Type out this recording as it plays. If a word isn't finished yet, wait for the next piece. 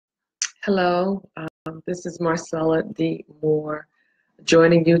Hello, this is Marcella D. Moore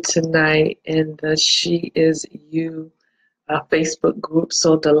joining you tonight in the She Is You Facebook group.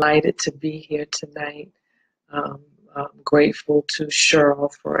 So delighted to be here tonight. I'm grateful to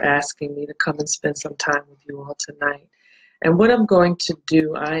Cheryl for asking me to come and spend some time with you all tonight. And what I'm going to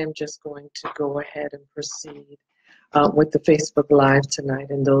do, I am just going to go ahead and proceed with the Facebook Live tonight.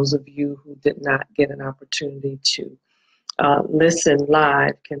 And those of you who did not get an opportunity to listen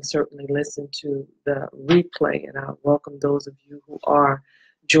live can certainly listen to the replay, and I welcome those of you who are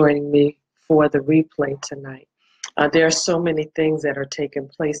joining me for the replay tonight. There are so many things that are taking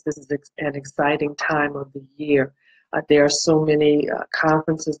place. This is an exciting time of the year. There are so many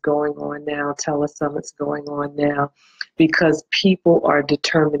conferences going on now, telesummits going on now, because people are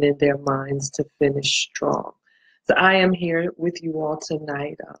determined in their minds to finish strong. So I am here with you all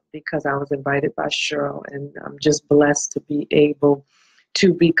tonight because I was invited by Cheryl, and I'm just blessed to be able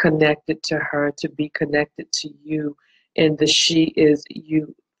to be connected to her, to be connected to you in the She Is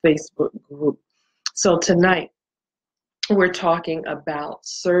You Facebook group. So tonight we're talking about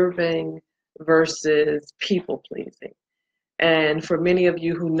serving versus people pleasing. And for many of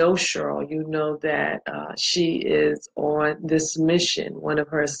you who know Cheryl, you know that she is on this mission. One of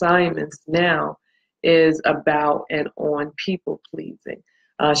her assignments now is about and on people pleasing.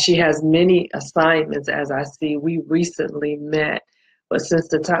 She has many assignments, as I see. We recently met, but since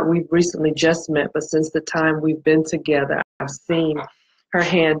the time we've recently just met, but since the time we've been together, I've seen her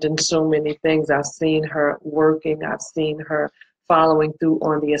hand in so many things. I've seen her working. I've seen her following through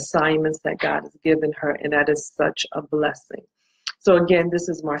on the assignments that God has given her, and that is such a blessing. So again, this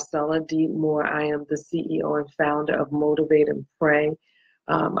is Marcella D. Moore. I am the CEO and founder of Motivate and Pray.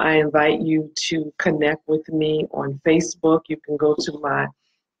 I invite you to connect with me on Facebook. You can go to my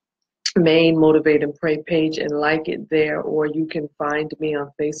main Motivate and Pray page and like it there, or you can find me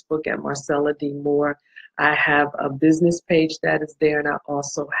on Facebook at Marcella D. Moore. I have a business page that is there, and I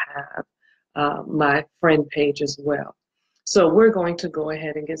also have my friend page as well. So we're going to go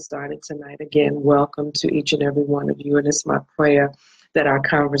ahead and get started tonight. Again, welcome to each and every one of you. And it's my prayer that our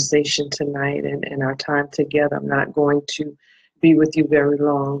conversation tonight and our time together, I'm not going to be with you very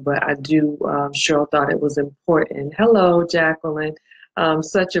long, but I do, Cheryl thought it was important. Hello, Jacqueline.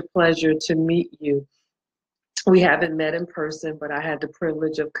 Such a pleasure to meet you. We haven't met in person, but I had the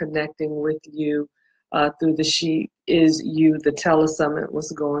privilege of connecting with you through the She Is You. The telesummit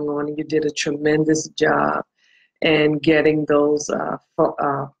was going on, and you did a tremendous job and getting those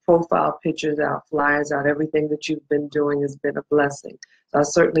profile pictures out, flyers out, everything that you've been doing has been a blessing. So I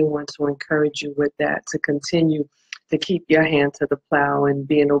certainly want to encourage you with that, to continue to keep your hand to the plow and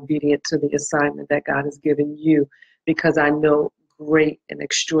being obedient to the assignment that God has given you, because I know great and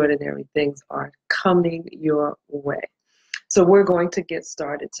extraordinary things are coming your way. So we're going to get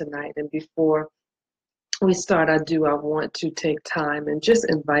started tonight. And before we start, I want to take time and just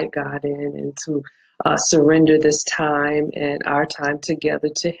invite God in and to surrender this time and our time together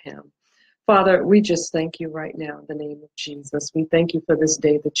to Him. Father, we just thank you right now in the name of Jesus. We thank you for this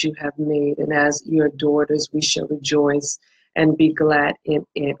day that you have made, and as your daughters, we shall rejoice and be glad in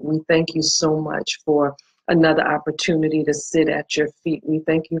it. We thank you so much for another opportunity to sit at your feet. We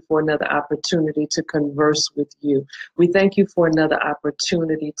thank you for another opportunity to converse with you. We thank you for another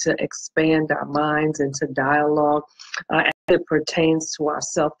opportunity to expand our minds and to dialogue as it pertains to our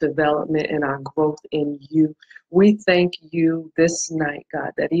self-development and our growth in you. We thank you this night,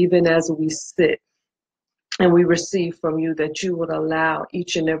 God, that even as we sit and we receive from you, that you would allow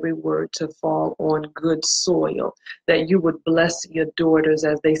each and every word to fall on good soil, that you would bless your daughters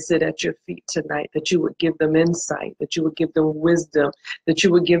as they sit at your feet tonight, that you would give them insight, that you would give them wisdom, that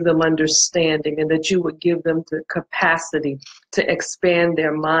you would give them understanding, and that you would give them the capacity to expand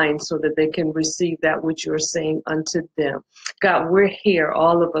their minds so that they can receive that which you're saying unto them. God, we're here.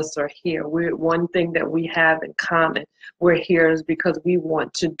 All of us are here. One thing that we have in common, we're here is because we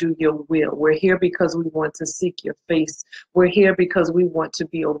want to do your will. We're here because we want to seek your face. We're here because we want to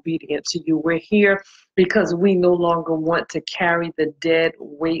be obedient to you. We're here because we no longer want to carry the dead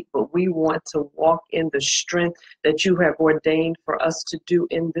weight, but we want to walk in the strength that you have ordained for us to do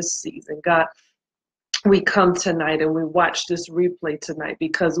in this season. God, we come tonight and we watch this replay tonight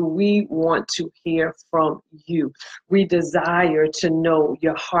because we want to hear from you. We desire to know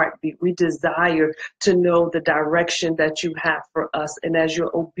your heartbeat. We desire to know the direction that you have for us. And as your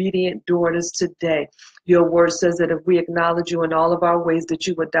obedient daughters today, your word says that if we acknowledge you in all of our ways, that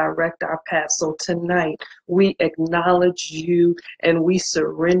you would direct our path. So tonight, we acknowledge you and we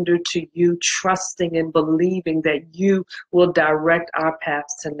surrender to you, trusting and believing that you will direct our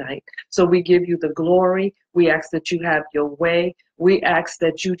paths tonight. So we give you the glory glory. We ask that you have your way. We ask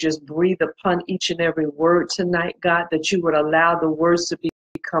that you just breathe upon each and every word tonight, God, that you would allow the words to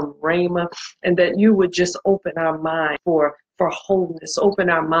become rhema, and that you would just open our mind for wholeness,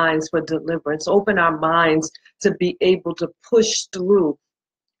 open our minds for deliverance, open our minds to be able to push through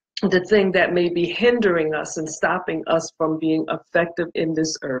the thing that may be hindering us and stopping us from being effective in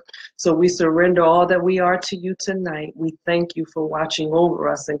this earth. So we surrender all that we are to you tonight. We thank you for watching over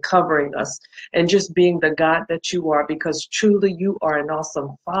us and covering us and just being the God that you are, because truly you are an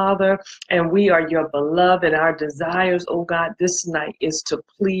awesome Father and we are your beloved, and our desires, oh God, this night is to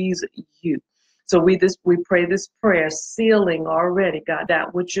please you. So we pray this prayer, sealing already, God,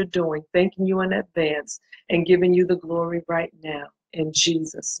 that what you're doing, thanking you in advance and giving you the glory right now. In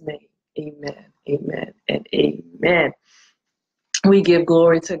Jesus' name, amen, amen, and amen. We give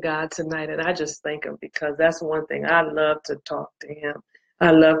glory to God tonight, and I just thank him, because that's one thing. I love to talk to him.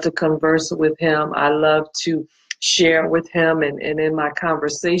 I love to converse with him. I love to share with him, and in my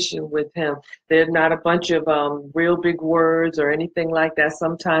conversation with him, there's not a bunch of real big words or anything like that.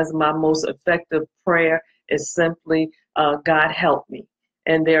 Sometimes my most effective prayer is simply, God help me.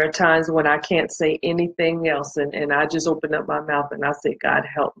 And there are times when I can't say anything else, and I just open up my mouth and I say, God,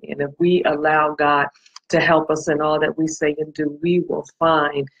 help me. And if we allow God to help us in all that we say and do, we will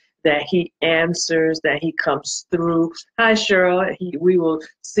find that he answers, that he comes through. Hi, Cheryl. We will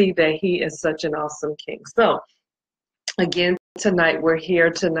see that he is such an awesome king. So again, tonight, we're here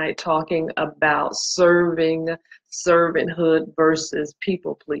tonight talking about servanthood versus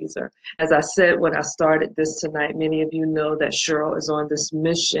people pleaser. As I said when I started this tonight, many of you know that Cheryl is on this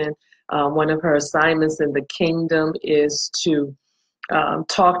mission. One of her assignments in the kingdom is to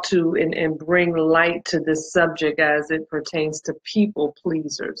talk to and bring light to this subject as it pertains to people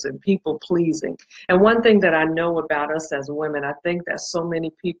pleasers and people pleasing. And one thing that I know about us as women, I think that so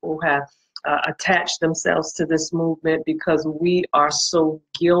many people have attached themselves to this movement because we are so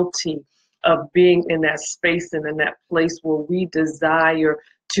guilty of being in that space and in that place where we desire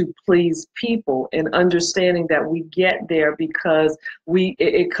to please people, and understanding that we get there because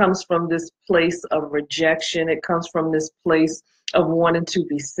it comes from this place of rejection. It comes from this place of wanting to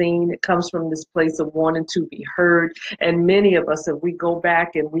be seen. It comes from this place of wanting to be heard. And many of us, if we go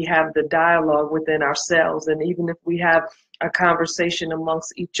back and we have the dialogue within ourselves, and even if we have a conversation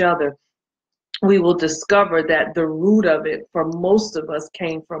amongst each other, we will discover that the root of it for most of us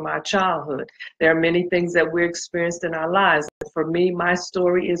came from our childhood. There are many things that we experienced in our lives. For me, my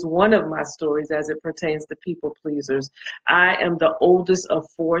story is one of my stories as it pertains to people pleasers. I am the oldest of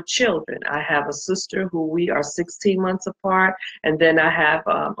 4 children. I have a sister who we are 16 months apart, and then I have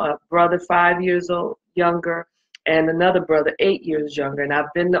a brother 5 years old younger, and another brother 8 years younger. And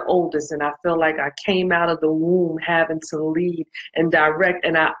I've been the oldest, and I feel like I came out of the womb having to lead and direct.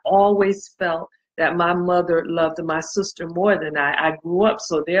 And I always felt that my mother loved my sister more than I grew up.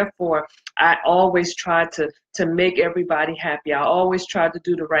 So therefore, I always tried to make everybody happy. I always tried to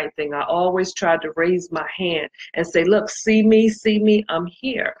do the right thing. I always tried to raise my hand and say, look, see me, I'm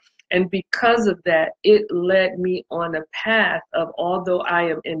here. And because of that, it led me on a path of, although I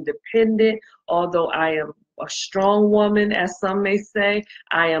am independent, although I am a strong woman, as some may say,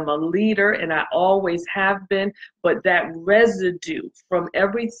 I am a leader, and I always have been, but that residue from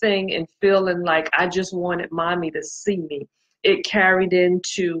everything and feeling like I just wanted mommy to see me, it carried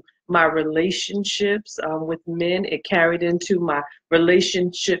into my relationships with men. It carried into my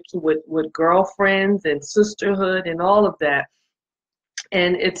relationships with girlfriends and sisterhood and all of that.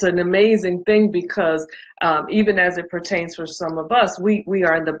 And it's an amazing thing because even as it pertains for some of us, we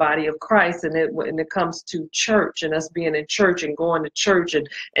are in the body of Christ, and when it comes to church and us being in church and going to church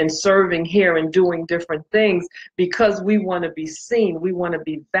and serving here and doing different things, because we want to be seen, we want to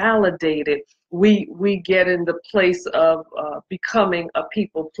be validated, we get in the place of becoming a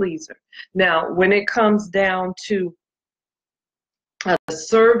people pleaser. Now, when it comes down to the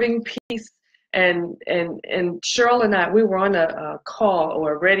serving piece, and Cheryl and I, we were on a call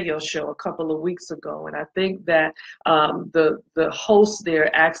or a radio show a couple of weeks ago, and I think that the host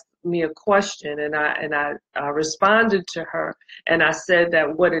there asked me a question, and I responded to her, and I said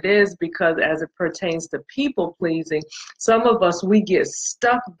that what it is, because as it pertains to people pleasing, some of us, we get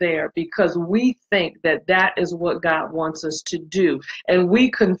stuck there because we think that that is what God wants us to do, and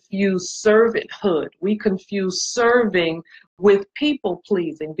we confuse servanthood, we confuse serving with people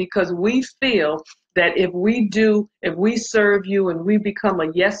pleasing, because we feel that if we serve you and we become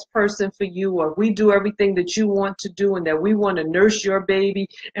a yes person for you, or we do everything that you want to do, and that we want to nurse your baby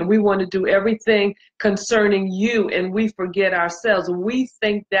and we want to do everything concerning you, and we forget ourselves. We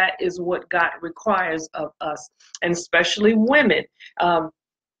think that is what God requires of us, and especially women.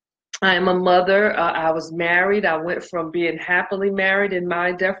 I am a mother. I was married. I went from being happily married in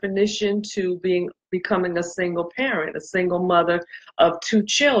my definition to becoming a single parent, a single mother of two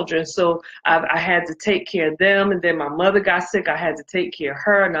children. So I had to take care of them, and then my mother got sick. I had to take care of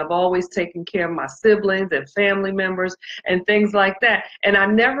her, and I've always taken care of my siblings and family members and things like that. And I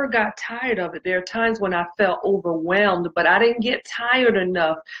never got tired of it. There are times when I felt overwhelmed, but I didn't get tired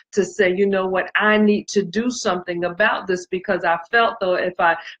enough to say, you know what, I need to do something about this, because I felt though if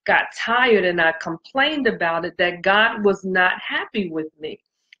I got tired and I complained about it, that God was not happy with me.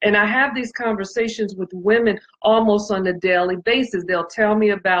 And I have these conversations with women almost on a daily basis. They'll tell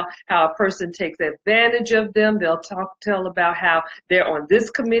me about how a person takes advantage of them. They'll tell about how they're on this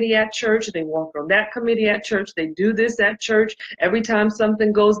committee at church, they walk on that committee at church, they do this at church. Every time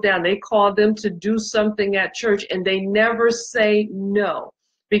something goes down, they call them to do something at church, and they never say no,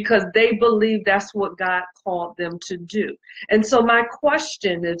 because they believe that's what God called them to do. And so my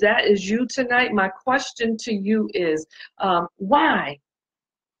question, if that is you tonight, my question to you is, why?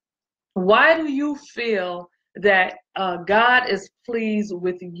 Why do you feel that God is pleased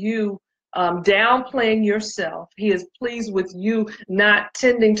with you downplaying yourself? He is pleased with you not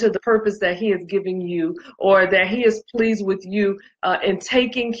tending to the purpose that He is giving you, or that He is pleased with you in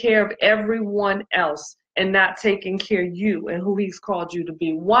taking care of everyone else and not taking care of you and who He's called you to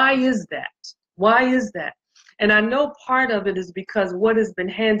be? Why is that? Why is that? And I know part of it is because what has been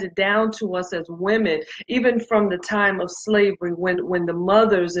handed down to us as women, even from the time of slavery, when the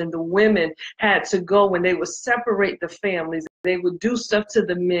mothers and the women had to go, when they would separate the families, they would do stuff to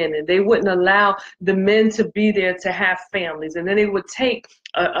the men, and they wouldn't allow the men to be there to have families. And then they would take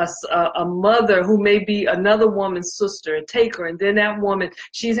a mother who may be another woman's sister and take her, and then that woman,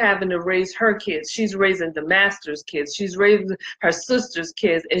 she's having to raise her kids. She's raising the master's kids. She's raising her sister's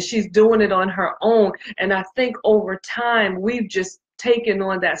kids, and she's doing it on her own. And I think over time, we've just taken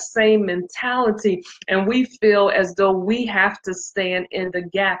on that same mentality, and we feel as though we have to stand in the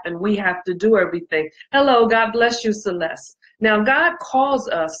gap and we have to do everything. Hello, God bless you, Celeste. Now, God calls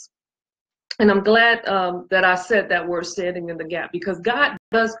us, and I'm glad that I said that word, standing in the gap, because God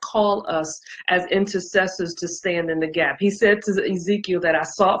does call us as intercessors to stand in the gap. He said to Ezekiel that I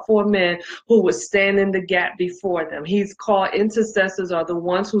sought for men who would stand in the gap before them. He's called intercessors are the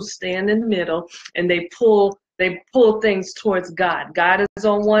ones who stand in the middle, and they pull things towards God. God is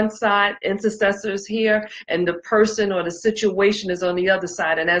on one side, intercessors here, and the person or the situation is on the other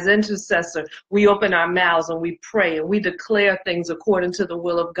side. And as intercessor, we open our mouths and we pray and we declare things according to the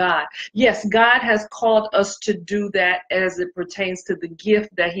will of God. Yes, God has called us to do that as it pertains to the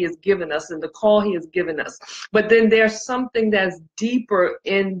gift that He has given us and the call He has given us. But then there's something that's deeper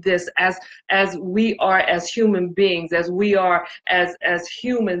in this, as we are as human beings, as we are as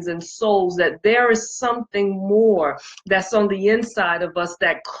humans and souls, that there is something more that's on the inside of us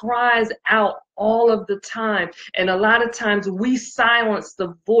that cries out all of the time. And a lot of times we silence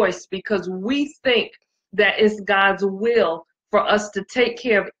the voice because we think that it's God's will for us to take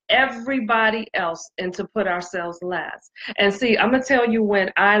care of everybody else and to put ourselves last. And see, I'm going to tell you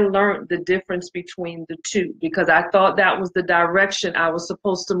when I learned the difference between the two, because I thought that was the direction I was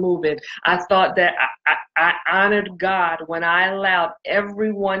supposed to move in. I thought that I honored God when I allowed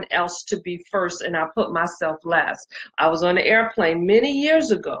everyone else to be first and I put myself last. I was on an airplane many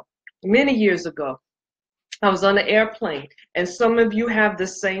years ago. I was on an airplane, and some of you have the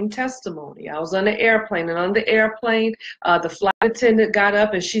same testimony. I was on an airplane, and on the airplane, the flight attendant got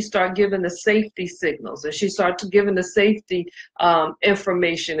up and she started giving the safety signals, and she started giving the safety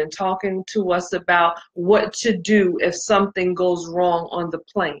information and talking to us about what to do if something goes wrong on the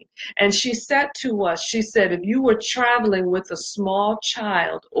plane. And she said to us, she said, if you were traveling with a small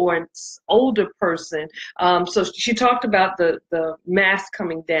child or an older person, so she talked about the mask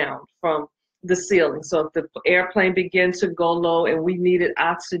coming down from the ceiling. So if the airplane began to go low and we needed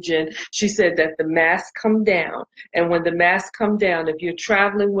oxygen, she said that the mask come down. And when the mask come down, if you're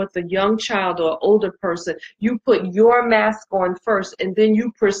traveling with a young child or older person, you put your mask on first and then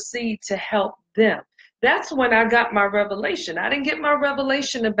you proceed to help them. That's when I got my revelation. I didn't get my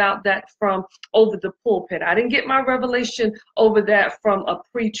revelation about that from over the pulpit. I didn't get my revelation over that from a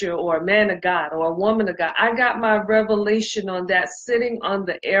preacher or a man of God or a woman of God. I got my revelation on that sitting on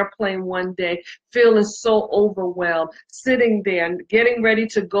the airplane one day, feeling so overwhelmed, sitting there and getting ready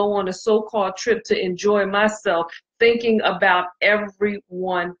to go on a so-called trip to enjoy myself, thinking about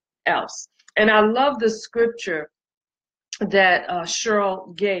everyone else. And I love the scripture that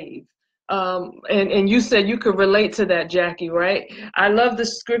Cheryl gave. And you said you could relate to that, Jackie, right? I love the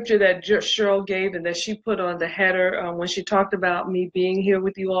scripture that Cheryl gave and that she put on the header when she talked about me being here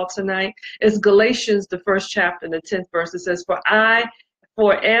with you all tonight. It's Galatians, the 1st chapter, and the 10th verse. It says,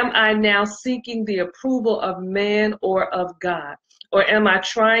 For am I now seeking the approval of man or of God? Or am I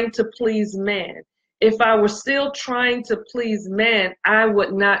trying to please man? If I were still trying to please man, I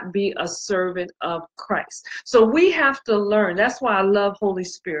would not be a servant of Christ. So we have to learn. That's why I love Holy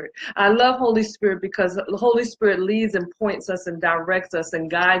Spirit. I love Holy Spirit because the Holy Spirit leads and points us and directs us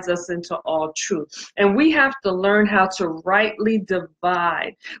and guides us into all truth. And we have to learn how to rightly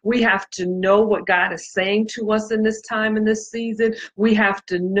divide. We have to know what God is saying to us in this time, in this season. We have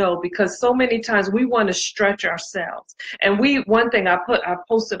to know, because so many times we want to stretch ourselves. And one thing I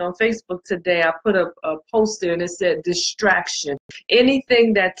posted on Facebook today, I put a post there and it said distraction.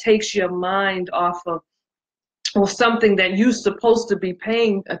 Anything that takes your mind off of or something that you're supposed to be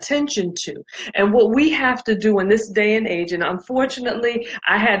paying attention to. And what we have to do in this day and age, and unfortunately,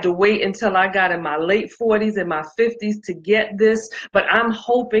 I had to wait until I got in my late 40s and my 50s to get this, but I'm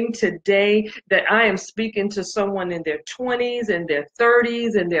hoping today that I am speaking to someone in their 20s and their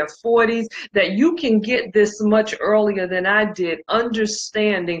 30s and their 40s, that you can get this much earlier than I did,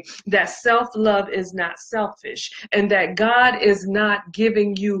 understanding that self-love is not selfish and that God is not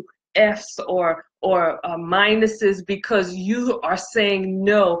giving you F's or minuses because you are saying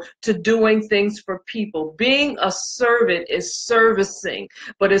no to doing things for people. Being a servant is servicing,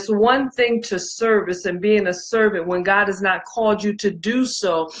 but it's one thing to service and being a servant when God has not called you to do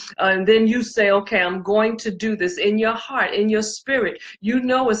so, and then you say, okay, I'm going to do this in your heart, in your spirit. You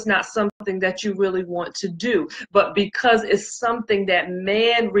know it's not something that you really want to do, but because it's something that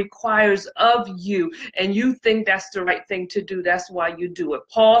man requires of you and you think that's the right thing to do, that's why you do it.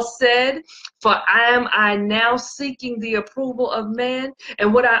 Paul said, for am I now seeking the approval of man?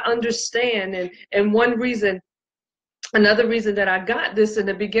 And what I understand, and another reason that I got this, and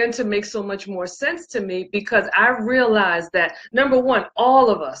it began to make so much more sense to me, because I realized that, number one, all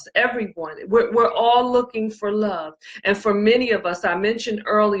of us, everyone, we're all looking for love. And for many of us, I mentioned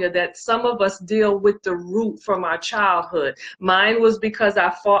earlier that some of us deal with the root from our childhood. Mine was because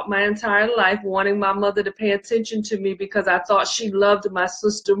I fought my entire life wanting my mother to pay attention to me because I thought she loved my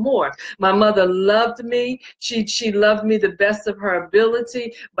sister more. My mother loved me. She loved me the best of her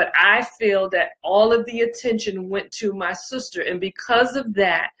ability, but I feel that all of the attention went to my sister, and because of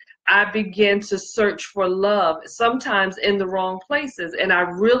that I began to search for love, sometimes in the wrong places, and I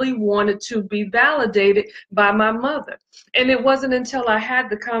really wanted to be validated by my mother. And it wasn't until I had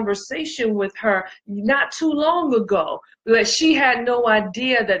the conversation with her not too long ago that she had no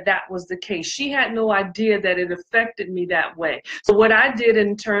idea that that was the case. She had no idea that it affected me that way. So what I did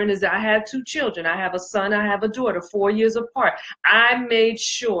in turn is I had two children. I have a son, I have a daughter, 4 years apart. I made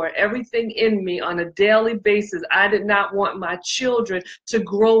sure everything in me on a daily basis, I did not want my children to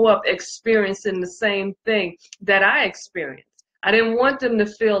grow up experiencing the same thing that I experienced. I didn't want them to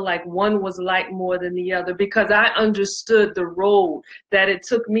feel like one was like more than the other, because I understood the road that it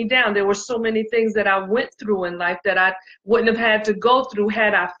took me down. There were so many things that I went through in life that I wouldn't have had to go through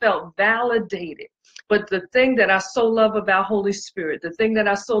had I felt validated. But the thing that I so love about Holy Spirit, the thing that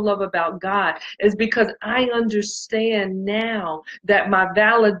I so love about God, is because I understand now that my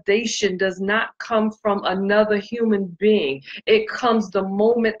validation does not come from another human being. It comes the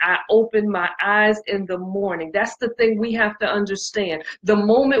moment I open my eyes in the morning. That's the thing we have to understand. The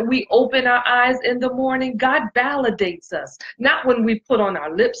moment we open our eyes in the morning, God validates us. Not when we put on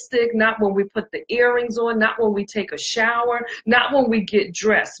our lipstick, not when we put the earrings on, not when we take a shower, not when we get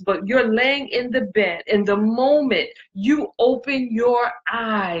dressed, but you're laying in the bed. And the moment you open your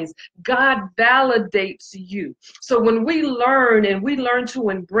eyes, God validates you. So when we learn, and we learn to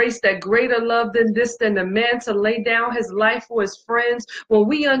embrace that greater love than this, than the man to lay down his life for his friends, when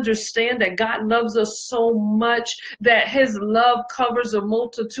we understand that God loves us so much that his love covers a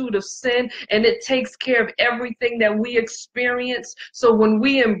multitude of sin and it takes care of everything that we experience. So when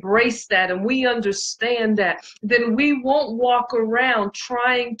we embrace that and we understand that, then we won't walk around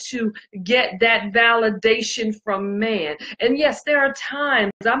trying to get that validation from man. And yes, there are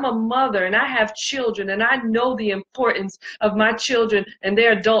times, I'm a mother and I have children, and I know the importance of my children, and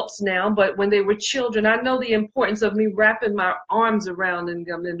they're adults now, but when they were children, I know the importance of me wrapping my arms around them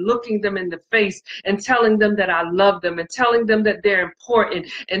and looking them in the face and telling them that I love them and telling them that they're important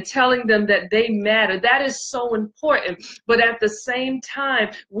and telling them that they matter. That is so important. But at the same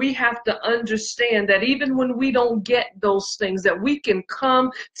time, we have to understand that even when we don't get those things, that we can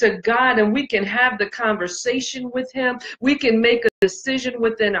come to God and we can have the conversation with him. We can make a decision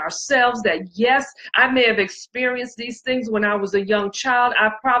within ourselves that, yes, I may have experienced these things when I was a young child.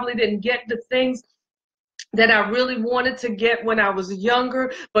 I probably didn't get the things that I really wanted to get when I was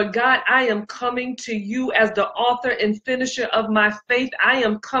younger. But God, I am coming to you as the author and finisher of my faith. I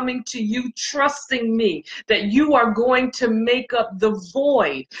am coming to you trusting me that you are going to make up the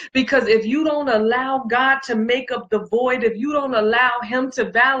void. Because if you don't allow God to make up the void, if you don't allow him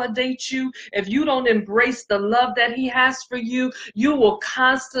to validate you, if you don't embrace the love that he has for you, you will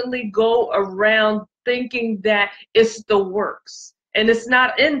constantly go around thinking that it's the works. And it's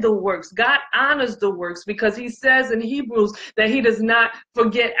not in the works. God honors the works because he says in Hebrews that he does not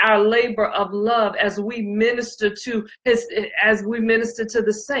forget our labor of love as we minister to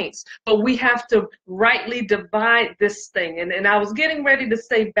the saints. But we have to rightly divide this thing. And I was getting ready to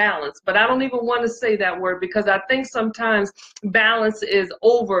say balance, but I don't even want to say that word because I think sometimes balance is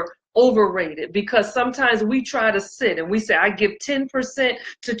overrated, because sometimes we try to sit and we say, I give 10%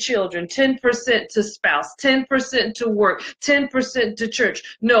 to children, 10% to spouse, 10% to work, 10% to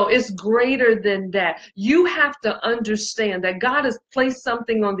church. No, it's greater than that. You have to understand that God has placed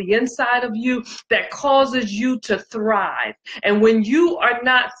something on the inside of you that causes you to thrive. And when you are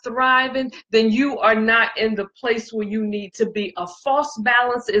not thriving, then you are not in the place where you need to be. A false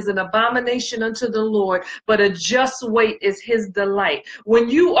balance is an abomination unto the Lord, but a just weight is his delight. When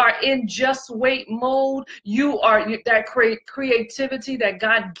you are in just wait mode, that creativity that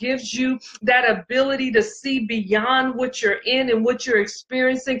God gives you, that ability to see beyond what you're in and what you're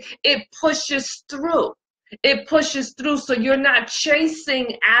experiencing, it pushes through. It pushes through, so you're not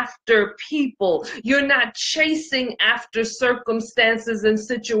chasing after people. You're not chasing after circumstances and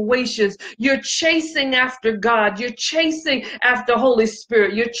situations. You're chasing after God. You're chasing after Holy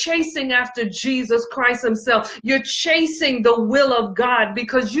Spirit. You're chasing after Jesus Christ himself. You're chasing the will of God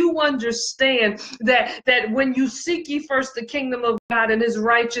because you understand that when you seek ye first the kingdom of God and his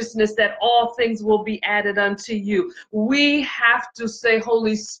righteousness, that all things will be added unto you. We have to say,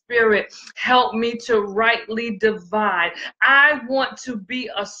 Holy Spirit, help me to rightly divide. I want to be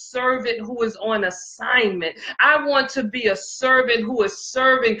a servant who is on assignment. I want to be a servant who is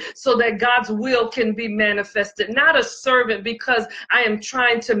serving so that God's will can be manifested, not a servant because I am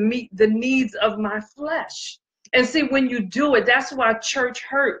trying to meet the needs of my flesh. And see, when you do it, that's why church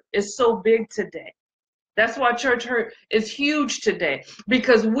hurt is so big today. That's why church hurt is huge today,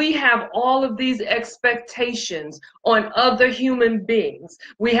 because we have all of these expectations on other human beings.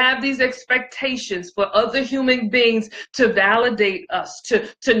 We have these expectations for other human beings to validate us,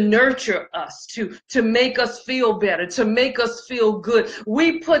 to nurture us, to make us feel better, to make us feel good.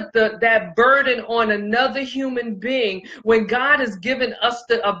 We put that burden on another human being when God has given us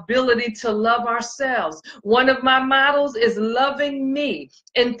the ability to love ourselves. One of my models is loving me,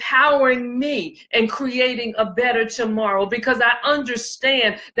 empowering me, and creating a better tomorrow, because I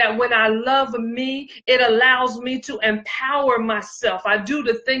understand that when I love me, it allows me to empower myself. I do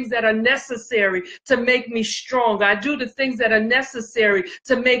the things that are necessary to make me strong. I do the things that are necessary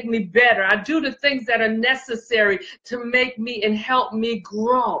to make me better. I do the things that are necessary to make me and help me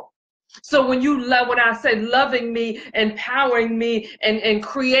grow. So when I say loving me, empowering me, and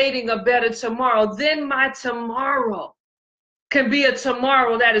creating a better tomorrow, then my tomorrow can be a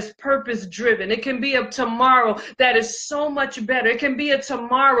tomorrow that is purpose driven. It can be a tomorrow that is so much better. It can be a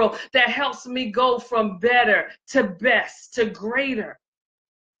tomorrow that helps me go from better to best to greater.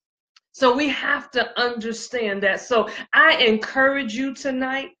 So we have to understand that. So I encourage you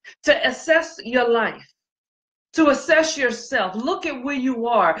tonight to assess your life, to assess yourself. Look at where you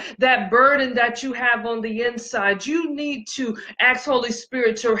are, that burden that you have on the inside. You need to ask Holy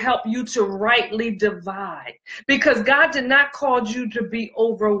Spirit to help you to rightly divide, because God did not call you to be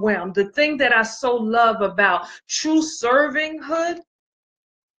overwhelmed. The thing that I so love about true servanthood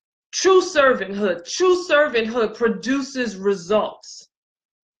produces results.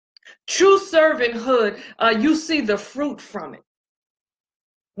 True servanthood, you see the fruit from it.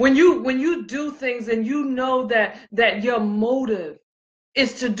 When you do things and you know that your motive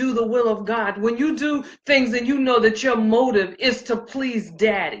is to do the will of God, when you do things and you know that your motive is to please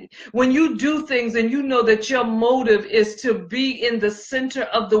Daddy, when you do things and you know that your motive is to be in the center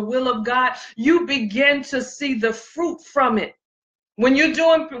of the will of God, you begin to see the fruit from it. When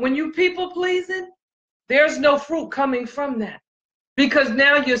you people pleasing, there's no fruit coming from that, because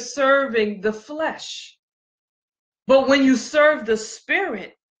now you're serving the flesh. But when you serve the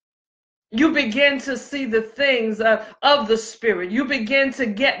Spirit, you begin to see the things of the Spirit. You begin to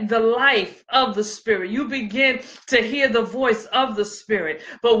get the life of the Spirit. You begin to hear the voice of the Spirit.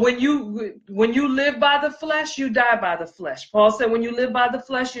 But when you live by the flesh, you die by the flesh. Paul said, when you live by the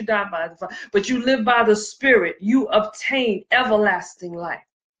flesh, you die by the flesh. But you live by the Spirit, you obtain everlasting life.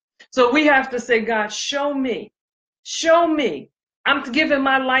 So we have to say, God, show me I'm giving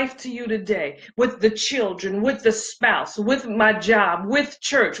my life to you today with the children, with the spouse, with my job, with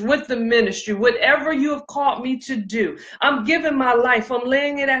church, with the ministry, whatever you have called me to do. I'm giving my life. I'm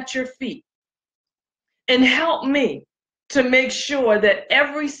laying it at your feet. And help me to make sure that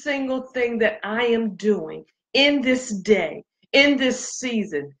every single thing that I am doing in this day, in this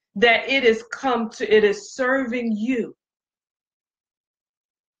season, that it is serving you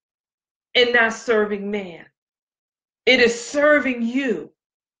and not serving man. It is serving you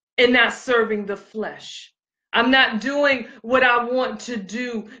and not serving the flesh. I'm not doing what I want to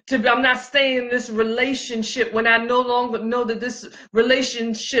do. I'm not staying in this relationship when I no longer know that this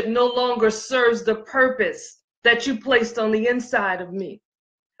relationship no longer serves the purpose that you placed on the inside of me.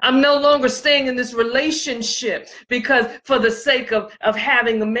 I'm no longer staying in this relationship because for the sake of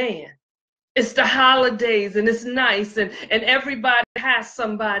having a man. It's the holidays and it's nice and everybody has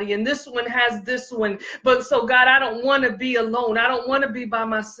somebody and this one has this one. But so God, I don't want to be alone. I don't want to be by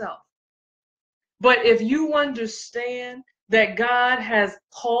myself. But if you understand that God has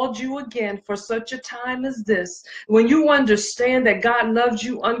called you again for such a time as this, when you understand that God loves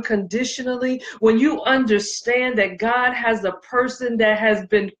you unconditionally, when you understand that God has a person that has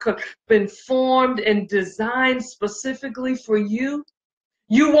been formed and designed specifically for you,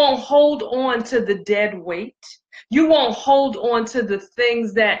 you won't hold on to the dead weight. You won't hold on to the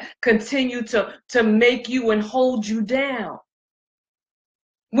things that continue to make you and hold you down.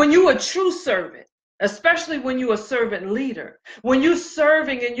 When you're a true servant, especially when you're a servant leader, when you're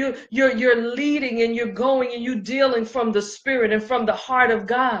serving and you're leading and you're going and you're dealing from the spirit and from the heart of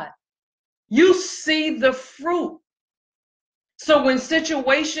God, you see the fruit. So when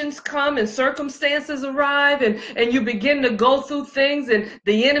situations come and circumstances arrive and you begin to go through things and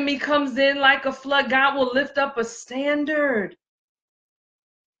the enemy comes in like a flood, God will lift up a standard.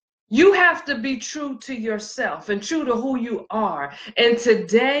 You have to be true to yourself and true to who you are. And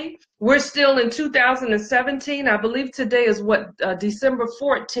today, we're still in 2017. I believe today is December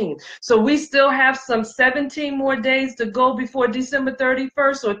 14th. So we still have some 17 more days to go before December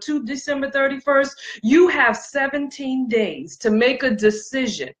 31st or to December 31st. You have 17 days to make a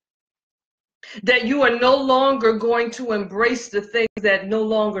decision that you are no longer going to embrace the things that no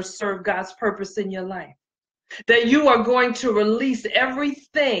longer serve God's purpose in your life. That you are going to release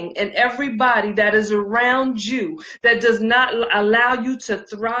everything and everybody that is around you that does not allow you to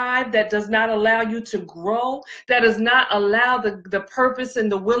thrive, that does not allow you to grow, that does not allow the purpose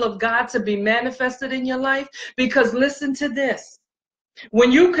and the will of God to be manifested in your life. Because listen to this.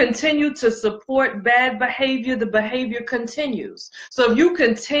 When you continue to support bad behavior, the behavior continues. So if you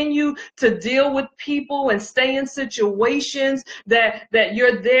continue to deal with people and stay in situations that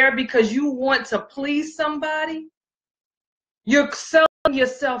you're there because you want to please somebody, you're selling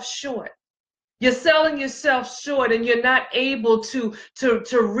yourself short. You're selling yourself short and you're not able to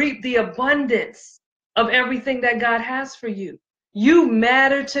reap the abundance of everything that God has for you. You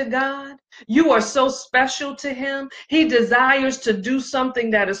matter to God. You are so special to him. He desires to do something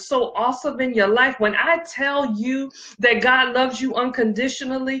that is so awesome in your life. When I tell you that God loves you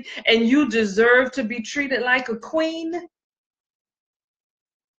unconditionally and you deserve to be treated like a queen,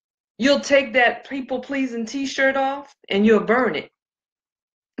 you'll take that people-pleasing t-shirt off and you'll burn it.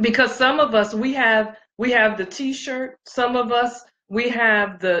 Because some of us, we have the t-shirt, some of us, we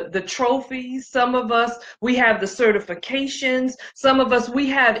have the trophies, some of us, we have the certifications, some of us, we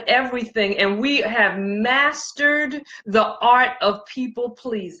have everything, and we have mastered the art of people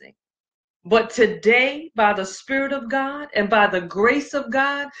pleasing. But today, by the Spirit of God and by the grace of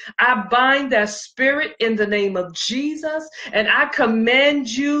God, I bind that spirit in the name of Jesus. And I command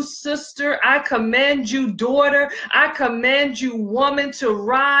you, sister, I command you, daughter, I command you, woman, to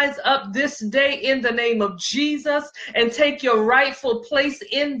rise up this day in the name of Jesus and take your rightful place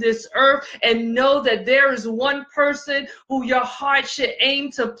in this earth and know that there is one person who your heart should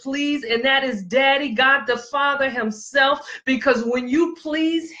aim to please, and that is Daddy, God the Father himself. Because when you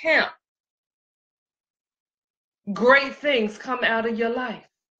please him, great things come out of your life.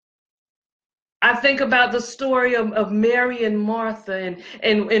 I think about the story of Mary and Martha,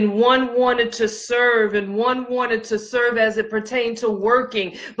 and one wanted to serve and one wanted to serve as it pertained to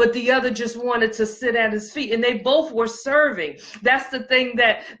working, but the other just wanted to sit at his feet, and they both were serving. That's the thing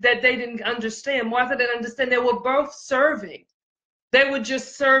that they didn't understand. Martha didn't understand. They were both serving. They were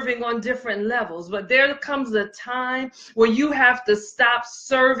just serving on different levels. But there comes a time where you have to stop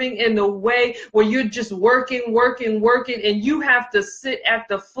serving in the way where you're just working, and you have to sit at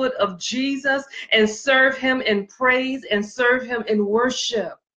the foot of Jesus and serve him in praise and serve him in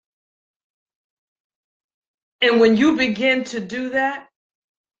worship. And when you begin to do that,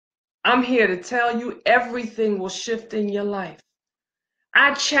 I'm here to tell you everything will shift in your life.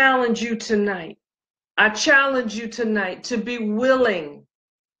 I challenge you tonight. I challenge you tonight to be willing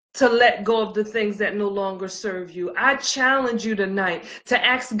to let go of the things that no longer serve you. I challenge you tonight to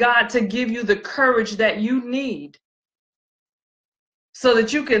ask God to give you the courage that you need so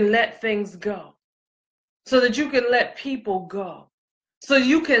that you can let things go, so that you can let people go, so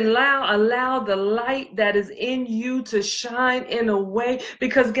you can allow the light that is in you to shine in a way.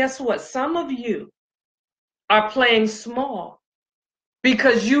 Because guess what? Some of you are playing small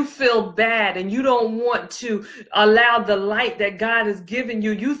because you feel bad and you don't want to allow the light that God has given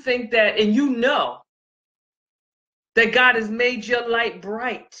you. You think that, and you know that God has made your light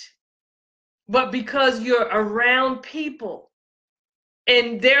bright. But because you're around people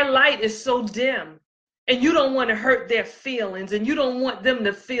and their light is so dim, and you don't want to hurt their feelings and you don't want them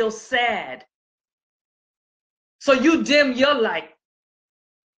to feel sad, so you dim your light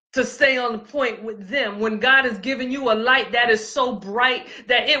to stay on the point with them when God has given you a light that is so bright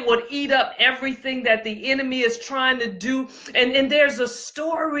that it would eat up everything that the enemy is trying to do. And there's a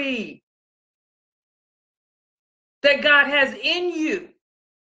story that God has in you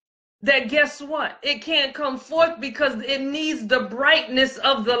that, guess what? It can't come forth because it needs the brightness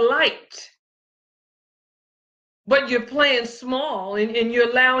of the light. But you're playing small and you're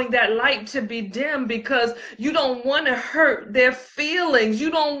allowing that light to be dim because you don't want to hurt their feelings.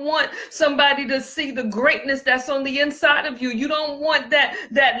 You don't want somebody to see the greatness that's on the inside of you. You don't want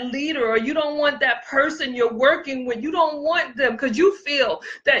that leader, or you don't want that person you're working with. You don't want them because you feel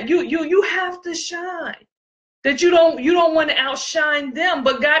that you have to shine. That you don't want to outshine them,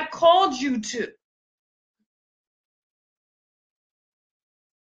 but God called you to.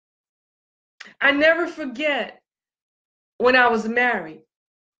 I never forget when I was married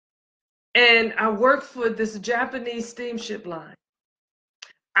and I worked for this Japanese steamship line.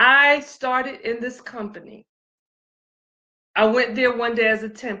 I started in this company. I went there one day as a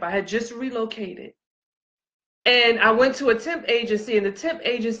temp. I had just relocated. And I went to a temp agency, and the temp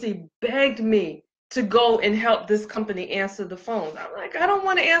agency begged me to go and help this company answer the phones. I'm like, I don't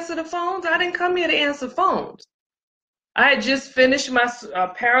want to answer the phones. I didn't come here to answer phones. I had just finished my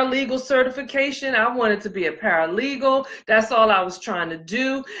paralegal certification. I wanted to be a paralegal. That's all I was trying to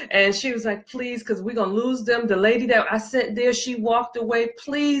do. And she was like, please, because we're going to lose them. The lady that I sent there, she walked away.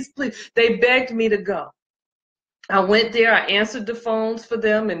 Please, please. They begged me to go. I went there. I answered the phones for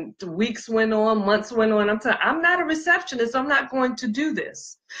them, and weeks went on, months went on. I'm not a receptionist. I'm not going to do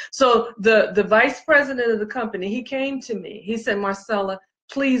this. So the vice president of the company, he came to me. He said, Marcella,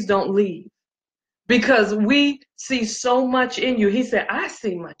 please don't leave, because we see so much in you. He said, I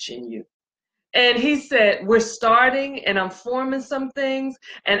see much in you. And he said, we're starting and I'm forming some things,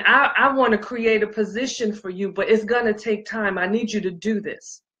 and I want to create a position for you, but it's going to take time. I need you to do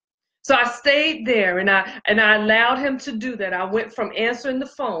this. So I stayed there and I allowed him to do that. I went from answering the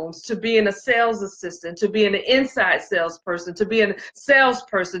phones to being a sales assistant, to being an inside salesperson, to being a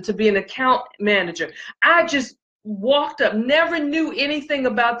salesperson, to being an account manager. I just walked up, never knew anything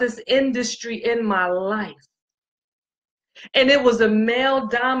about this industry in my life. And it was a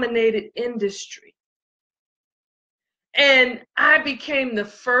male-dominated industry. And I became the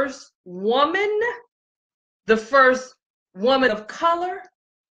first woman of color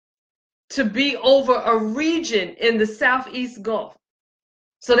to be over a region in the Southeast Gulf.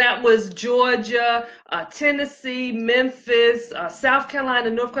 So that was Georgia, Tennessee, Memphis, South Carolina,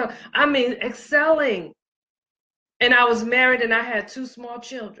 North Carolina. I mean, excelling. And I was married and I had 2 small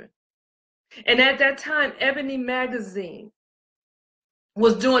children. And at that time, Ebony Magazine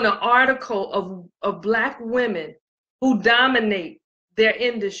was doing an article of Black women who dominate their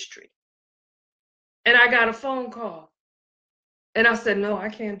industry. And I got a phone call. And I said, no, I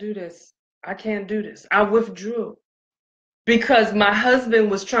can't do this. I can't do this. I withdrew because my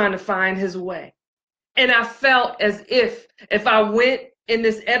husband was trying to find his way. And I felt as if I went in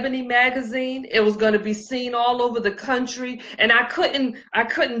this Ebony magazine, it was going to be seen all over the country. And I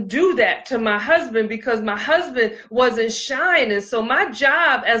couldn't do that to my husband because my husband wasn't shining. So my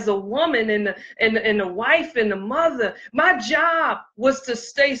job as a woman and a wife and a mother, my job was to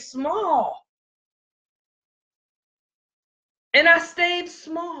stay small. And I stayed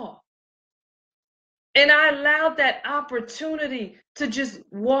small. And I allowed that opportunity to just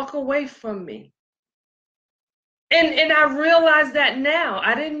walk away from me. And I realize that now.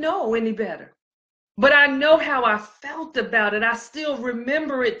 I didn't know any better. But I know how I felt about it. I still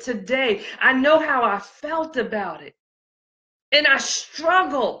remember it today. I know how I felt about it. And I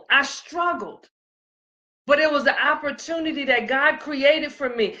struggled. But it was the opportunity that God created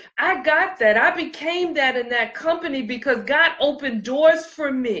for me. I got that. I became that in that company because God opened doors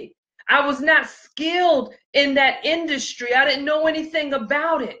for me. I was not skilled in that industry. I didn't know anything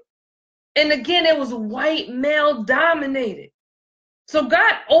about it. And again, it was white male dominated. So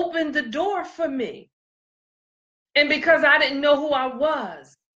God opened the door for me. And because I didn't know who I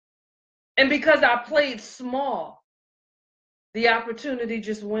was, and because I played small, the opportunity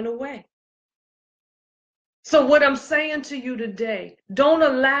just went away. So what I'm saying to you today, don't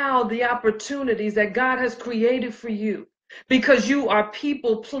allow the opportunities that God has created for you because you are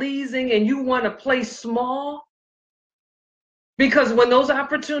people pleasing and you want to play small. Because when those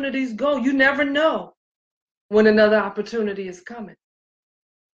opportunities go, you never know when another opportunity is coming.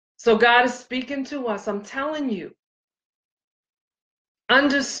 So God is speaking to us. I'm telling you,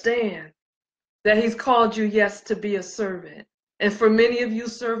 understand that he's called you, yes, to be a servant. And for many of you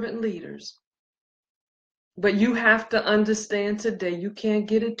servant leaders, but you have to understand today, you can't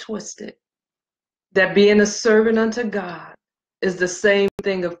get it twisted, that being a servant unto God is the same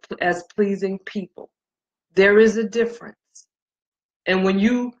thing as pleasing people. There is a difference. And when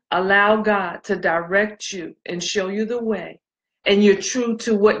you allow God to direct you and show you the way, and you're true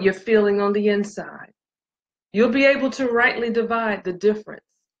to what you're feeling on the inside, you'll be able to rightly divide the difference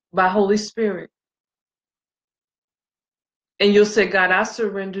by Holy Spirit. And you'll say, God, I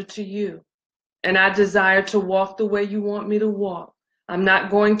surrender to you. And I desire to walk the way you want me to walk. I'm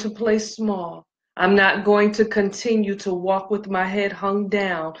not going to play small. I'm not going to continue to walk with my head hung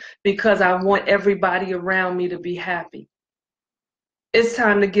down because I want everybody around me to be happy. It's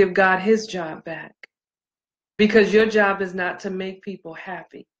time to give God his job back, because your job is not to make people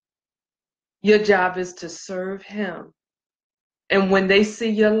happy. Your job is to serve him. And when they see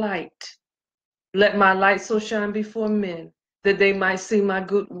your light, let my light so shine before men that they might see my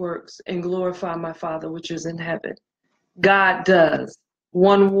good works and glorify my Father which is in heaven. God does.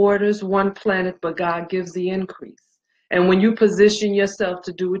 One waters, one planet, but God gives the increase. And when you position yourself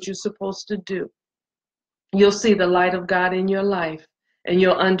to do what you're supposed to do, you'll see the light of God in your life, and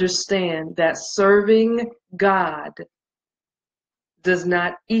you'll understand that serving God does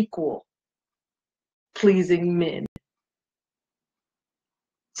not equal pleasing men.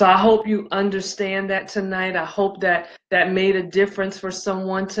 So I hope you understand that tonight. I hope that that made a difference for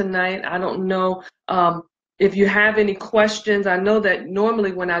someone tonight. I don't know if you have any questions. I know that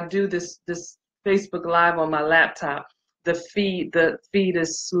normally when I do this Facebook Live on my laptop, the feed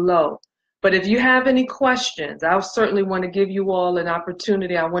is slow. But if you have any questions, I certainly want to give you all an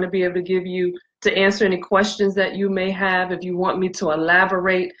opportunity. I want to be able to give you to answer any questions that you may have. If you want me to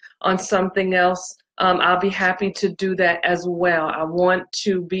elaborate on something else, I'll be happy to do that as well. I want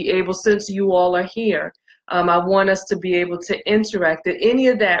to be able, since you all are here, I want us to be able to interact. Did any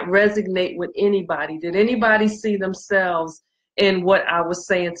of that resonate with anybody? Did anybody see themselves in what I was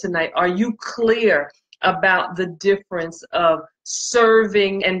saying tonight? Are you clear about the difference of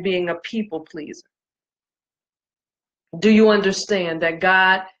serving and being a people pleaser? Do you understand that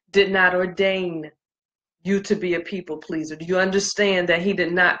God did not ordain you to be a people pleaser? Do you understand that he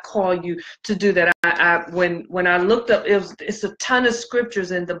did not call you to do that? When I looked up, it's a ton of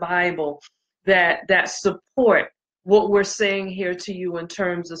scriptures in the Bible that support what we're saying here to you in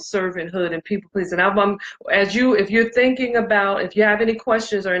terms of servanthood and people pleasing. If you're thinking about, if you have any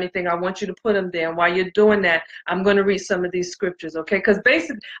questions or anything, I want you to put them there. And while you're doing that, I'm going to read some of these scriptures, okay? Because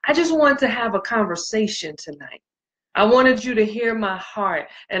basically, I just wanted to have a conversation tonight. I wanted you to hear my heart,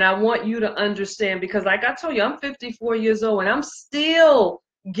 and I want you to understand, because like I told you, I'm 54 years old and I'm still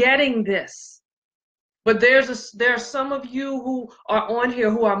getting this. But there are some of you who are on here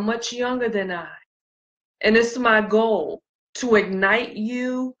who are much younger than I. And it's my goal to ignite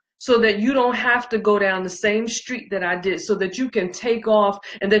you so that you don't have to go down the same street that I did, so that you can take off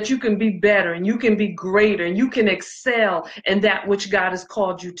and that you can be better and you can be greater and you can excel in that which God has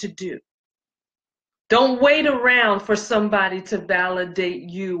called you to do. Don't wait around for somebody to validate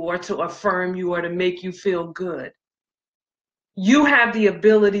you or to affirm you or to make you feel good. You have the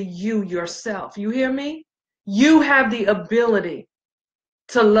ability, you yourself, you hear me? You have the ability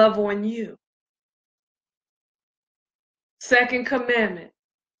to love on you. Second commandment,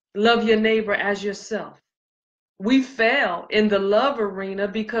 love your neighbor as yourself. We fail in the love arena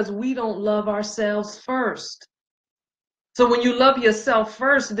because we don't love ourselves first. So when you love yourself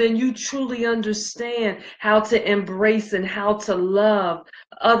first, then you truly understand how to embrace and how to love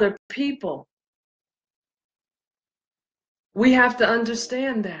other people. We have to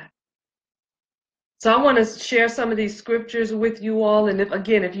understand that. So I want to share some of these scriptures with you all. And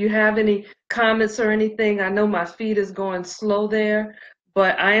if you have any comments or anything, I know my feed is going slow there,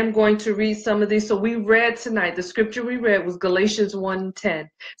 but I am going to read some of these. So we read tonight, the scripture we read was Galatians 1:10. It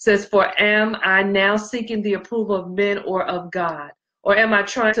says, "For am I now seeking the approval of men or of God? Or am I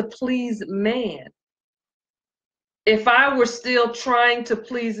trying to please man? If I were still trying to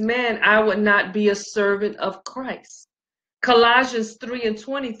please man, I would not be a servant of Christ. Colossians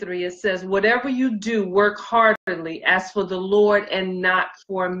 3:23, it says, whatever you do, work heartily as for the Lord and not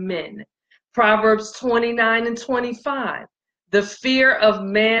for men. Proverbs 29:25, the fear of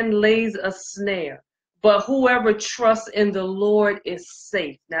man lays a snare, but whoever trusts in the Lord is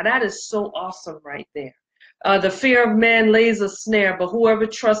safe. Now that is so awesome right there. The fear of man lays a snare, but whoever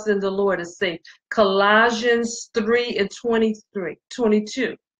trusts in the Lord is safe. Colossians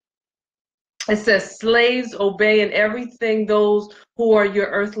 3:22. It says, slaves, obey in everything those who are your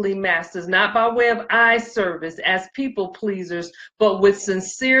earthly masters, not by way of eye service as people pleasers, but with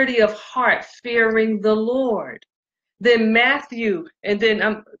sincerity of heart, fearing the Lord. Then Matthew, and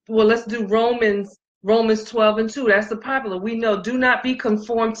then, let's do Romans 12:2. That's the popular. We know, do not be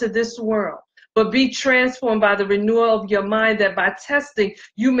conformed to this world, but be transformed by the renewal of your mind, that by testing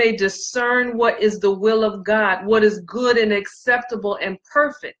you may discern what is the will of God, what is good and acceptable and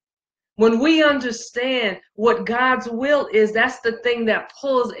perfect. When we understand what God's will is, that's the thing that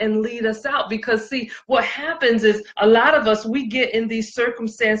pulls and leads us out. Because see, what happens is a lot of us, we get in these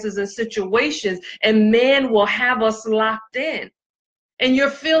circumstances and situations, and man will have us locked in. And you're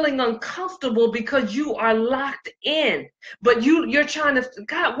feeling uncomfortable because you are locked in. But you're trying to,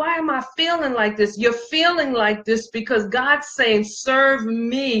 God, why am I feeling like this? You're feeling like this because God's saying, serve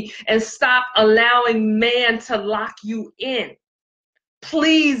me and stop allowing man to lock you in.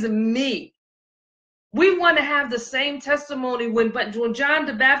 Please me. We want to have the same testimony when John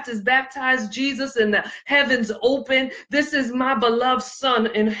the Baptist baptized Jesus and the heavens opened. This is my beloved son,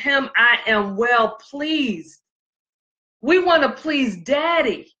 in him I am well pleased. We want to please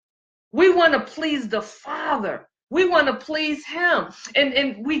Daddy. We want to please the Father. We want to please him.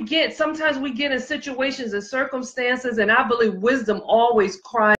 And sometimes we get in situations and circumstances, and I believe wisdom always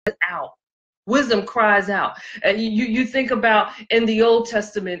cries out. Wisdom cries out. You think about in the Old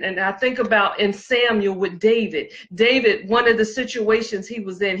Testament, and I think about in Samuel with David. David, one of the situations he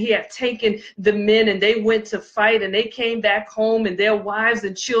was in, he had taken the men and they went to fight, and they came back home and their wives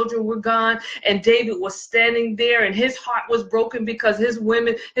and children were gone. And David was standing there and his heart was broken because his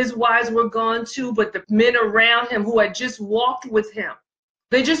wives were gone too. But the men around him who had just walked with him,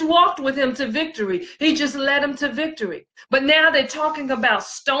 they just walked with him to victory. He just led them to victory. But now they're talking about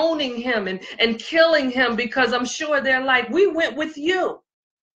stoning him and killing him, because I'm sure they're like, we went with you.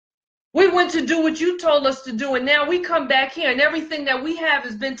 We went to do what you told us to do, and now we come back here and everything that we have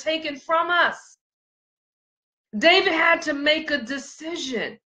has been taken from us. David had to make a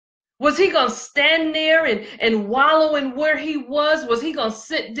decision. Was he going to stand there and wallow in where he was? Was he going to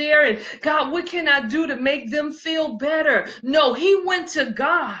sit there and, God, what can I do to make them feel better? No, he went to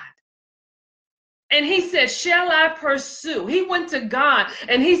God. And he said, shall I pursue? He went to God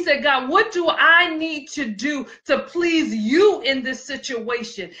and he said, God, what do I need to do to please you in this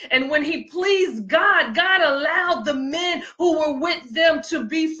situation? And when he pleased God, God allowed the men who were with them to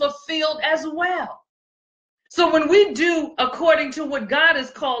be fulfilled as well. So when we do according to what God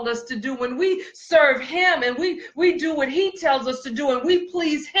has called us to do, when we serve him and we do what he tells us to do and we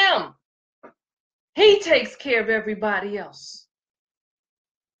please him, he takes care of everybody else.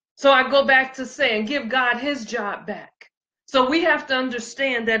 So I go back to saying, give God his job back. So we have to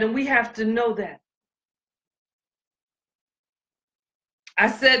understand that, and we have to know that. I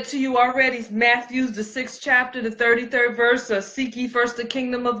said to you already, Matthew, the 6th chapter, the 33rd verse, seek ye first the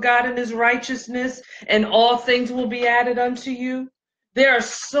kingdom of God and his righteousness, and all things will be added unto you. There are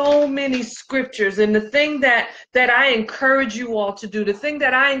so many scriptures, and the thing that I encourage you all to do, the thing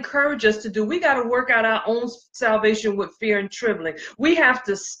that I encourage us to do, we got to work out our own salvation with fear and trembling. We have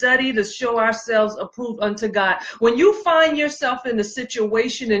to study to show ourselves approved unto God. When you find yourself in a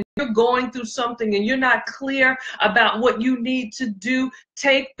situation and you're going through something and you're not clear about what you need to do,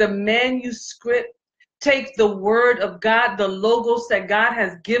 take the manuscript. Take the word of God, the logos that God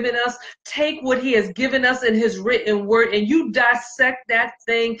has given us. Take what he has given us in his written word, and you dissect that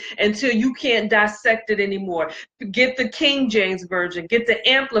thing until you can't dissect it anymore. Get the King James Version, get the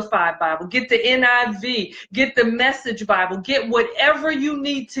Amplified Bible, get the NIV, get the Message Bible, get whatever you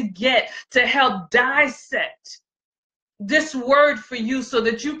need to get to help dissect this word for you so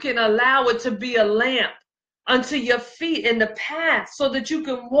that you can allow it to be a lamp unto your feet in the path so that you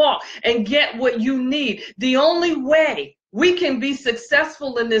can walk and get what you need. The only way we can be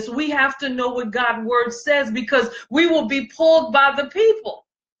successful in this, we have to know what God's word says, because we will be pulled by the people.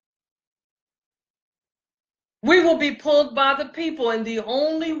 We will be pulled by the people, and the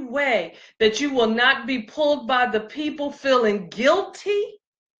only way that you will not be pulled by the people feeling guilty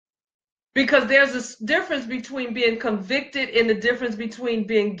Because there's a difference between being convicted and the difference between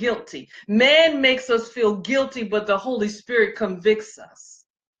being guilty. Man makes us feel guilty, but the Holy Spirit convicts us.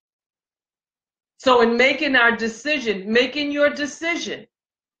 So in making our decision, making your decision,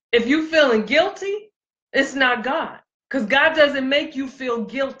 if you're feeling guilty, it's not God. Because God doesn't make you feel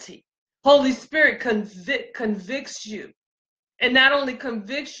guilty. Holy Spirit convicts you. And not only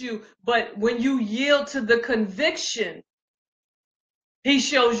convicts you, but when you yield to the conviction, he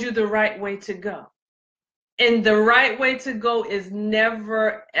shows you the right way to go. And the right way to go is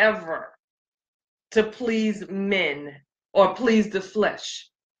never, ever to please men or please the flesh.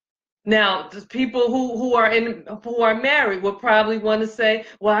 Now, the people who are married will probably want to say,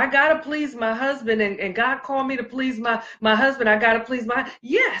 well, I got to please my husband, and God called me to please my husband. I got to please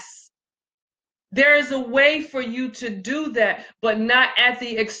yes. There is a way for you to do that, but not at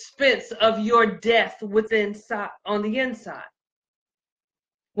the expense of your death on the inside.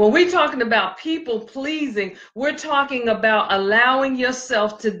 When we're talking about people pleasing, we're talking about allowing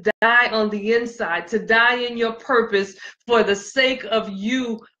yourself to die on the inside, to die in your purpose for the sake of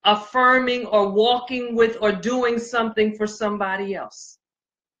you affirming or walking with or doing something for somebody else.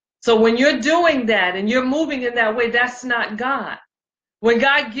 So when you're doing that and you're moving in that way, that's not God. When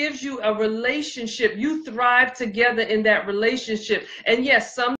God gives you a relationship, you thrive together in that relationship. And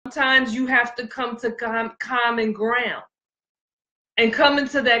yes, sometimes you have to come to common ground. And coming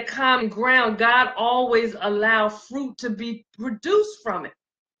to that common ground, God always allows fruit to be produced from it.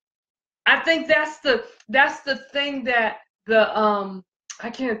 I think that's the thing that I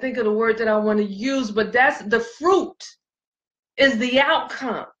can't think of the word that I want to use, but that's the fruit is the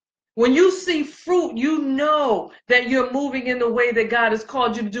outcome. When you see fruit, you know that you're moving in the way that God has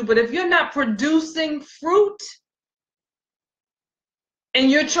called you to do. But if you're not producing fruit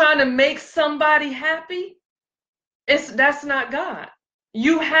and you're trying to make somebody happy, that's not God.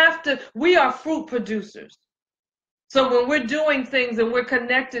 You have to, we are fruit producers. So when we're doing things and we're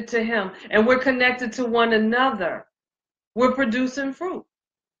connected to him and we're connected to one another, we're producing fruit.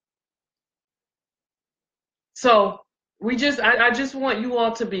 So I just want you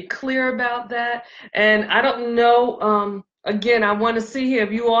all to be clear about that. And I don't know, again, I want to see here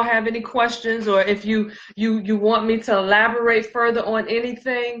if you all have any questions or if you want me to elaborate further on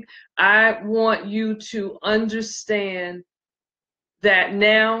anything. I want you to understand that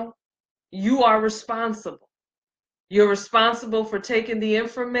now you are responsible. You're responsible for taking the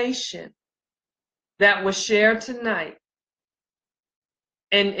information that was shared tonight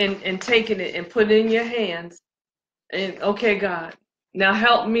and taking it and putting it in your hands. And okay, God, now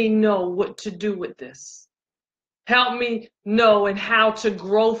help me know what to do with this. Help me know and how to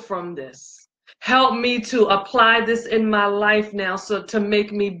grow from this. Help me to apply this in my life now so to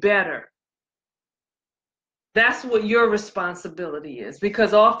make me better. That's what your responsibility is.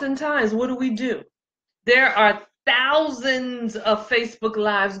 Because oftentimes, what do? There are thousands of Facebook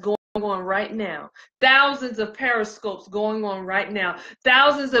Lives going on right now, thousands of Periscopes going on right now,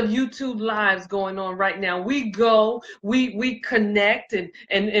 thousands of YouTube Lives going on right now. We go, we connect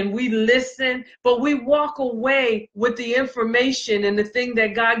and we listen, but we walk away with the information and the thing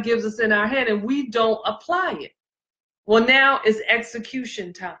that God gives us in our hand, and we don't apply it. Well, now is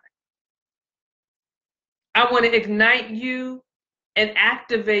execution time. I want to ignite you and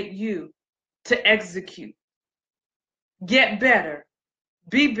activate you to execute. Get better,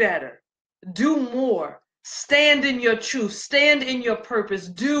 be better, do more, stand in your truth, stand in your purpose,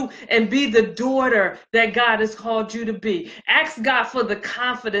 do and be the daughter that God has called you to be. Ask God for the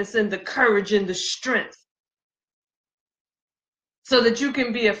confidence and the courage and the strength so that you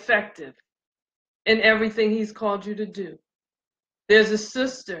can be effective in everything he's called you to do. There's a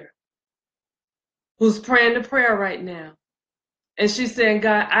sister who's praying the prayer right now. And she's saying,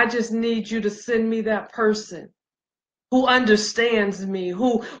 God, I just need you to send me that person who understands me,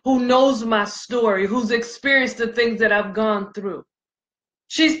 who knows my story, who's experienced the things that I've gone through.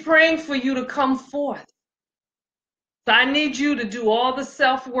 She's praying for you to come forth. So I need you to do all the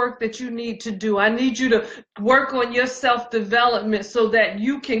self-work that you need to do. I need you to work on your self-development so that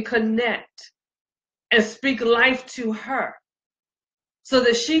you can connect and speak life to her so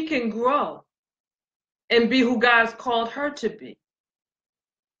that she can grow and be who God's called her to be.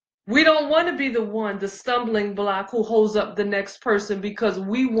 We don't want to be the stumbling block who holds up the next person because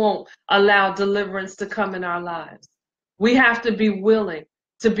we won't allow deliverance to come in our lives. We have to be willing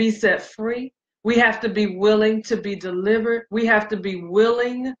to be set free. We have to be willing to be delivered. We have to be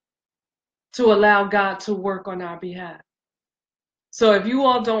willing to allow God to work on our behalf. So if you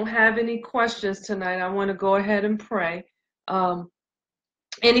all don't have any questions tonight, I want to go ahead and pray.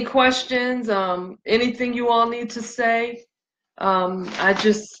 Any questions? Anything you all need to say? I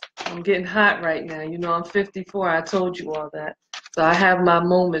just I'm getting hot right now. You know, I'm 54. I told you all that. So I have my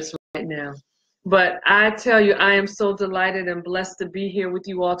moments right now. But I tell you, I am so delighted and blessed to be here with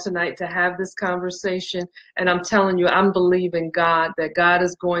you all tonight to have this conversation. And I'm telling you, I'm believing God that God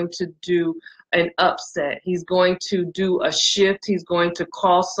is going to do an upset. He's going to do a shift. He's going to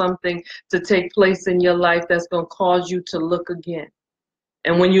cause something to take place in your life that's going to cause you to look again.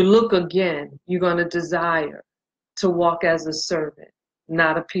 And when you look again, you're going to desire to walk as a servant,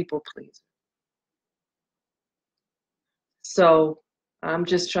 not a people pleaser. So I'm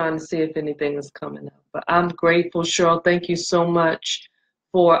just trying to see if anything is coming up. But I'm grateful, Cheryl. Thank you so much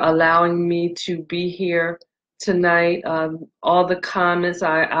for allowing me to be here tonight. All the comments,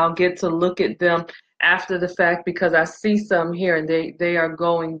 I'll get to look at them after the fact because I see some here and they are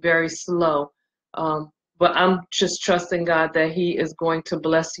going very slow. But I'm just trusting God that He is going to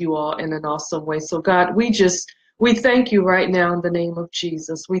bless you all in an awesome way. So God, we thank you right now in the name of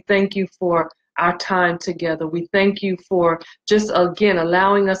Jesus. We thank you for our time together. We thank you for just again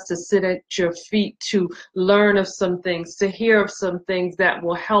allowing us to sit at your feet to learn of some things, to hear of some things that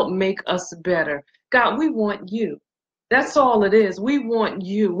will help make us better. God, we want you. That's all it is. We want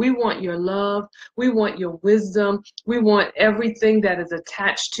you. We want your love. We want your wisdom. We want everything that is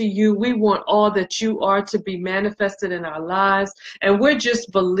attached to you. We want all that you are to be manifested in our lives. And we're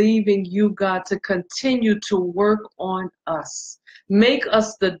just believing you, God, to continue to work on us. Make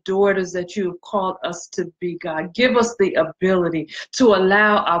us the daughters that you have called us to be, God. Give us the ability to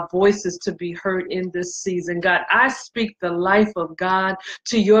allow our voices to be heard in this season. God, I speak the life of God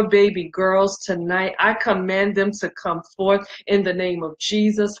to your baby girls tonight. I command them to come forth in the name of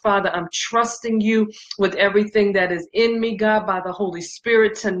Jesus. Father, I'm trusting you with everything that is in me, God, by the Holy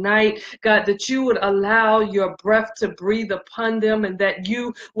Spirit tonight. God, that you would allow your breath to breathe upon them and that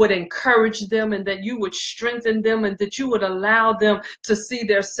you would encourage them and that you would strengthen them and that you would allow them to see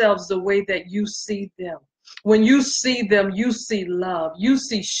themselves the way that you see them. When you see them, you see love, you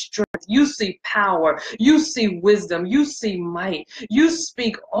see strength, you see power, you see wisdom, you see might, you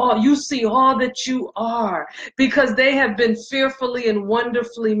see all that you are, because they have been fearfully and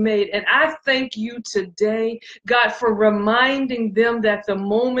wonderfully made. And I thank you today, God, for reminding them that the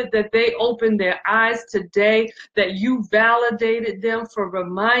moment that they opened their eyes today, that you validated them, for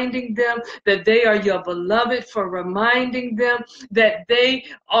reminding them that they are your beloved, for reminding them that they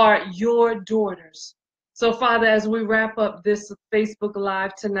are your daughters. So, Father, as we wrap up this Facebook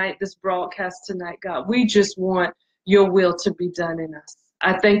Live tonight, this broadcast tonight, God, we just want your will to be done in us.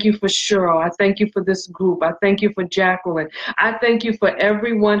 I thank you for Cheryl. I thank you for this group. I thank you for Jacqueline. I thank you for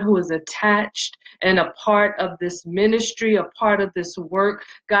everyone who is attached and a part of this ministry, a part of this work.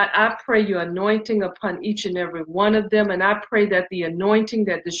 God, I pray your anointing upon each and every one of them. And I pray that the anointing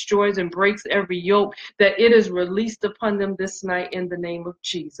that destroys and breaks every yoke, that it is released upon them this night in the name of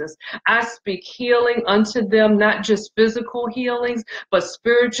Jesus. I speak healing unto them, not just physical healings, but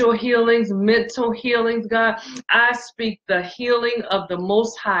spiritual healings, mental healings, God. I speak the healing of the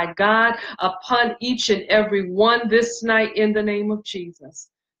Most High God upon each and every one this night in the name of Jesus.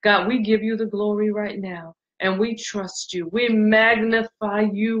 God, we give you the glory right now, and we trust you. We magnify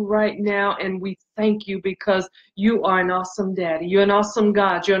you right now, and we thank you because you are an awesome daddy. You're an awesome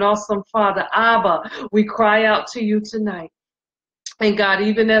God. You're an awesome Father. Abba, we cry out to you tonight. And God,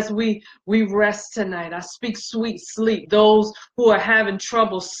 even as we rest tonight, I speak sweet sleep. Those who are having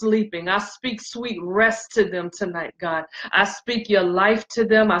trouble sleeping, I speak sweet rest to them tonight, God. I speak your life to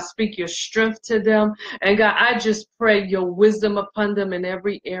them. I speak your strength to them. And God, I just pray your wisdom upon them in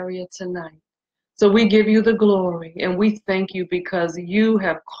every area tonight. So we give you the glory and we thank you because you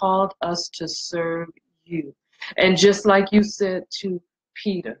have called us to serve you. And just like you said to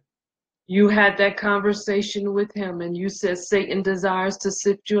Peter, you had that conversation with him and you said, Satan desires to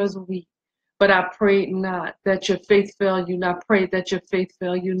sift you as wheat. But I prayed not that your faith fail you, not prayed that your faith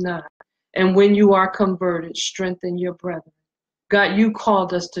fail you not. And when you are converted, strengthen your brethren. God, you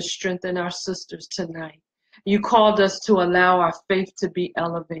called us to strengthen our sisters tonight. You called us to allow our faith to be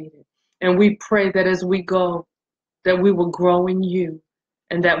elevated. And we pray that as we go, that we will grow in you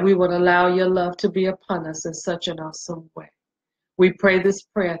and that we will allow your love to be upon us in such an awesome way. We pray this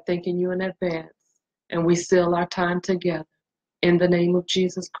prayer thanking you in advance, and we seal our time together in the name of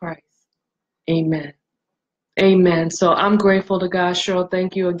Jesus Christ. Amen. Amen. So I'm grateful to God, Cheryl.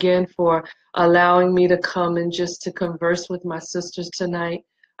 Thank you again for allowing me to come and just to converse with my sisters tonight.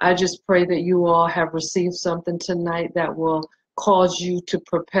 I just pray that you all have received something tonight that will cause you to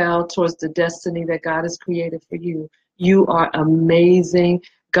propel towards the destiny that God has created for you. You are amazing.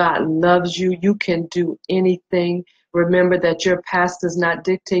 God loves you. You can do anything. Remember that your past does not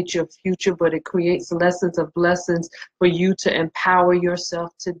dictate your future, but it creates lessons of blessings for you to empower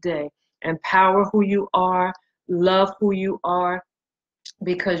yourself today. Empower who you are, love who you are,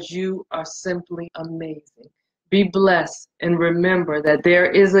 because you are simply amazing. Be blessed and remember that there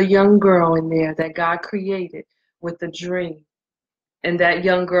is a young girl in there that God created with a dream. And that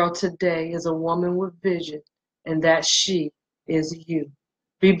young girl today is a woman with vision, and that she is you.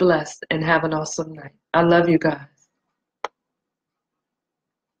 Be blessed and have an awesome night. I love you guys.